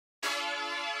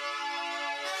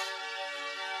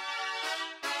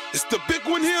It's the big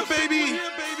one here, baby.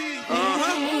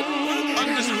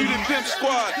 Undisputed Pimp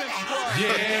Squad.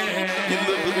 Yeah. Get a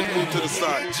little bit moved to the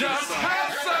side. Just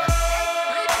hustle.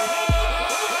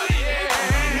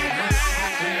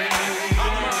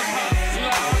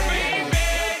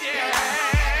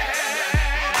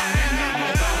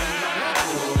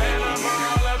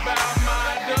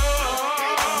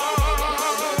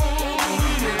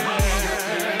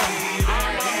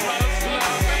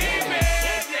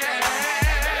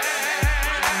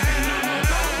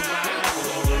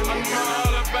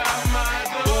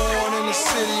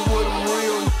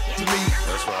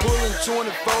 Pulling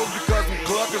 24 because them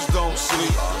cluckers don't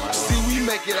sleep. See, we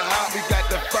make it hot, we got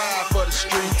the fire for the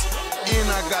streets. And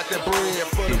I got the bread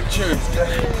for the church.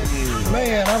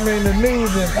 Man, I mean, the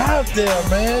news is out there,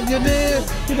 man. You did.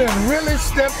 You done really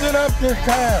stepped it up this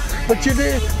time. But you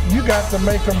did. You got to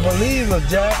make them believe it,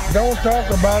 Jack. Don't talk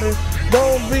about it.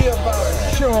 Don't be about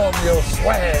it. Show them your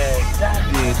swag.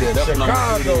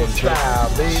 Chicago style,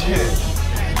 baby.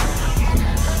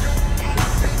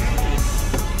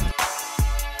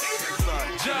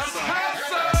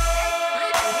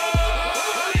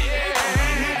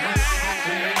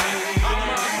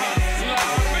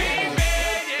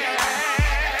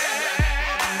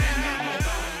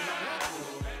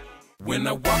 When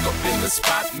I walk up in the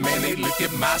spot, man, they look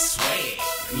at my swag.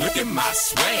 Look at my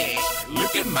swag.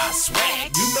 Look at my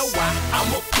swag. You know why?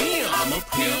 I'm a pimp. I'm a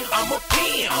pimp. I'm a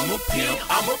pimp. I'm a pimp.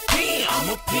 I'm a pimp. I'm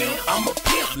a pimp. I'm a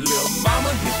pimp. Lil'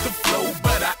 mama hit the flow,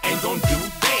 but I ain't gon' do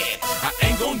that. I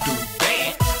ain't gon' do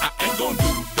that. I ain't gon'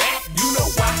 do that. You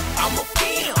know why? I'm a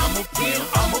pimp. I'm a pimp.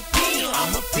 I'm a pimp.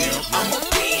 I'm a pimp. I'm a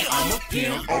pimp. I'm a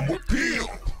pimp. I'm a pimp.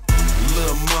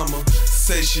 Lil' mama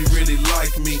say she really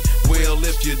like me. Well,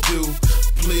 if you do,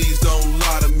 please don't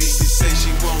lie to me. She say she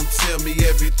won't tell me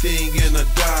everything in a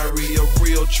diary. A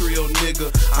real trio nigga,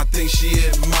 I think she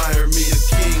admire me. A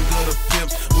king of the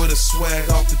pimps with a swag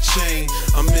off the chain.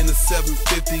 I'm in the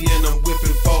 750 and I'm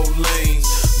whipping 4 lanes.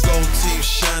 Gold teeth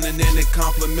shining and it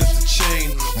compliments the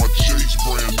chain. My chain's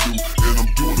brand new and I'm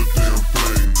doing a damn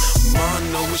thing.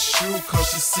 Mine know it's true cause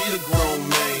she see the grown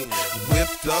man.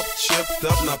 Whipped up, chipped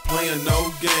up, not playing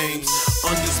no games.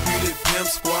 Undisputed Pimp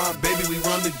Squad, baby, we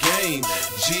run the game.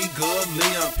 G Good,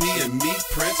 Leon P, and me,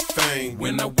 Prince Fame.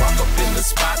 When I walk up in the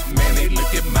spot, man, they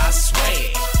look at my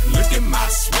swag. Look at my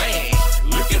swag.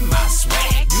 Look at my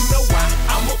swag. You know why?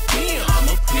 I'm a pimp. I'm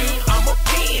a pimp. I'm a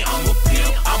pimp. I'm a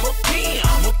pimp. I'm a pimp.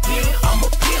 I'm a pimp. I'm a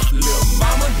pimp. Lil'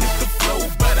 mama hit the flow,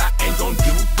 but I ain't gon'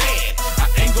 do that. I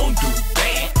ain't gon' do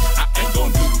that. I ain't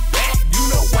gon' do that. You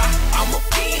know why? I'm a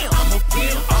pimp. I'm a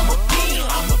pimp. I'm a pimp.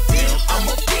 I'm a pimp. I'm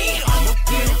a pimp. I'm a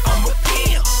pimp. I'm a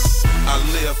pimp. I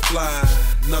live fly,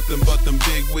 nothing but them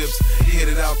big whips.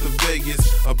 Headed out to Vegas,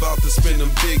 about to spend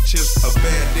them big chips. A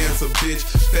bad dancer bitch,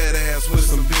 fat ass with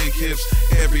some big hips.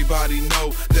 Everybody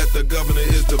know that the governor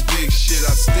is the big shit.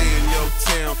 I stay in your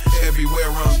town,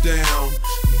 everywhere I'm down.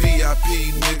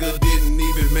 VIP nigga didn't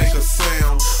even make a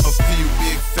sound. A few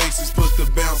big faces put the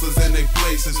bouncers in their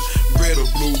places. Red or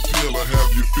blue pill, I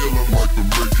have you feeling like the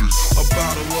Matrix. A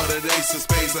bottle of that Ace of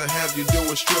Spades, I have you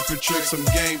doing stripper tricks. Some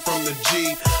game from the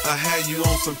G, I had you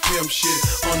on some pimp shit.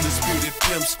 Undisputed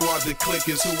Pimp Squad, the clique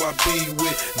is who I be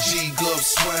with. G Gov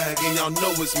swag, and y'all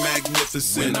know it's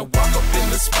magnificent. When I walk up in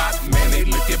the spot, man, they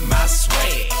look at my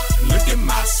swag. Look at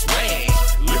my swag.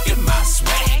 Look at my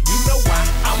swag. You know why?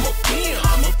 I'm a pimp.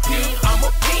 I'm a pimp. I'm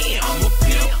a pimp. I'm a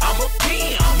pimp. I'm a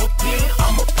pimp. I'm a pimp.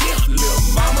 I'm a pimp. Lil'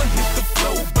 mama hit the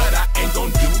flow, but I ain't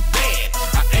gon' do that.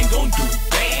 I ain't gon' do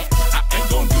that. I ain't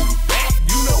gon' do that.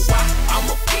 You know why? I'm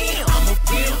a pimp. I'm a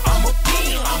pimp. I'm a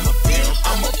pimp. I'm a pimp.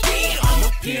 I'm a pimp. I'm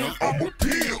a pimp. I'm a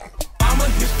pimp. I'ma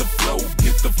hit the flow,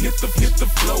 hit the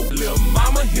flow. Lil'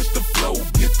 mama hit the flow,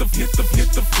 hit the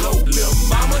flow. Lil'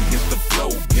 mama hit the flow,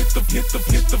 hit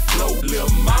the flow. Lil'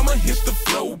 mama hit the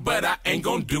flow, but I ain't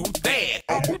gon' do that.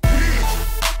 I'm a pimp.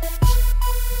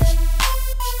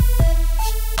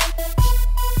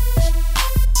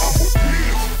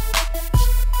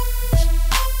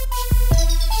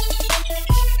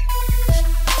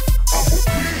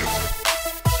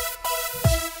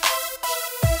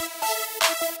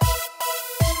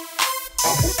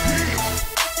 I'm a pimp.